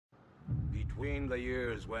between the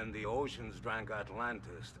years when the oceans drank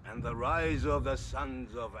Atlantis and the rise of the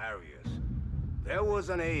sons of Arius, there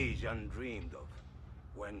was an age undreamed of,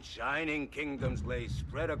 when shining kingdoms lay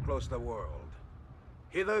spread across the world.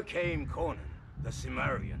 Hither came Conan, the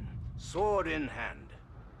Cimmerian, sword in hand.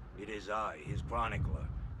 It is I, his chronicler,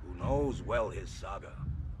 who knows well his saga.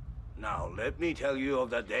 Now let me tell you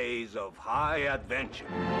of the days of high adventure.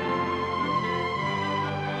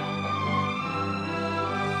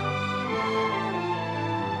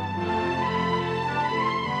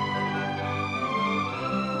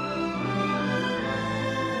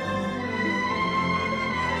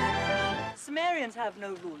 Cimmerians have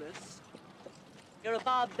no rulers. You're a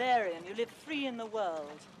barbarian. You live free in the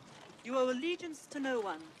world. You owe allegiance to no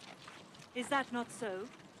one. Is that not so?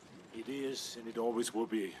 It is, and it always will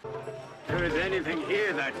be. If there is anything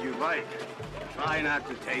here that you like, try not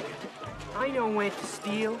to take it. I know when to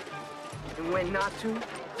steal and when not to.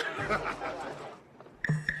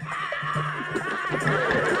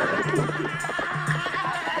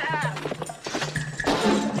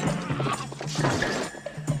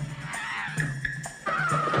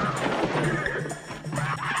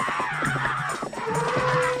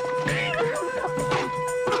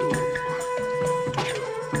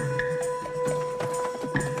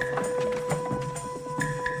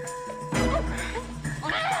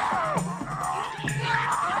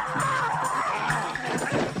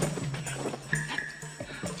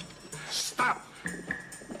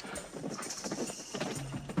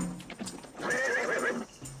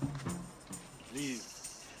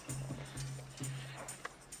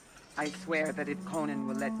 I swear that if Conan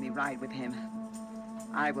will let me ride with him,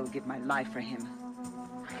 I will give my life for him.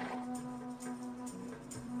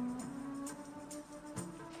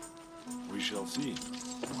 We shall see.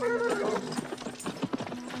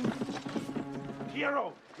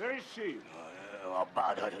 Hero, where is she?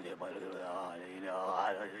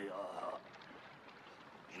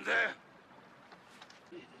 In there?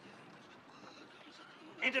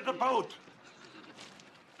 Into the boat!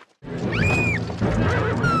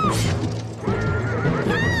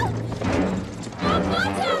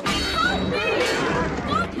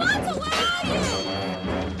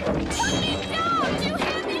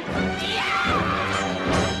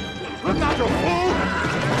 Look out, you fool!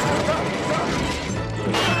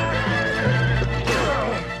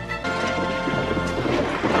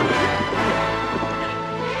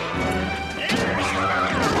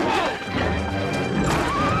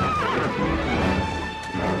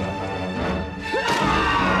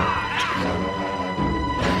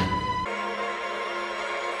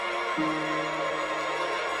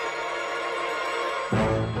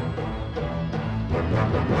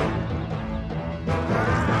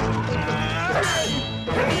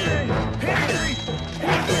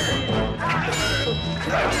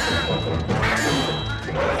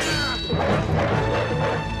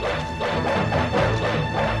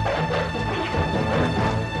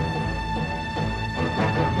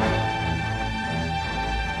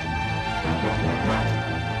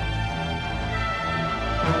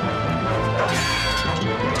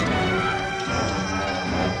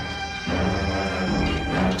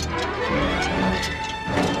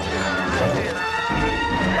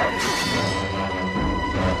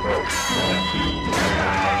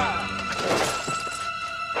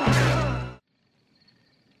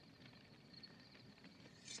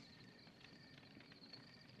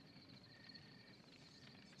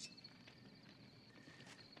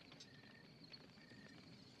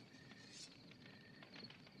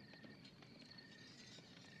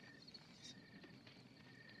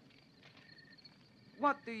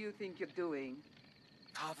 What do you think you're doing?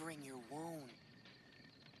 Covering your wound.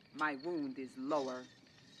 My wound is lower.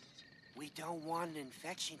 We don't want an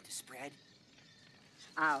infection to spread.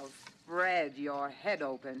 I'll spread your head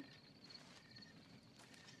open.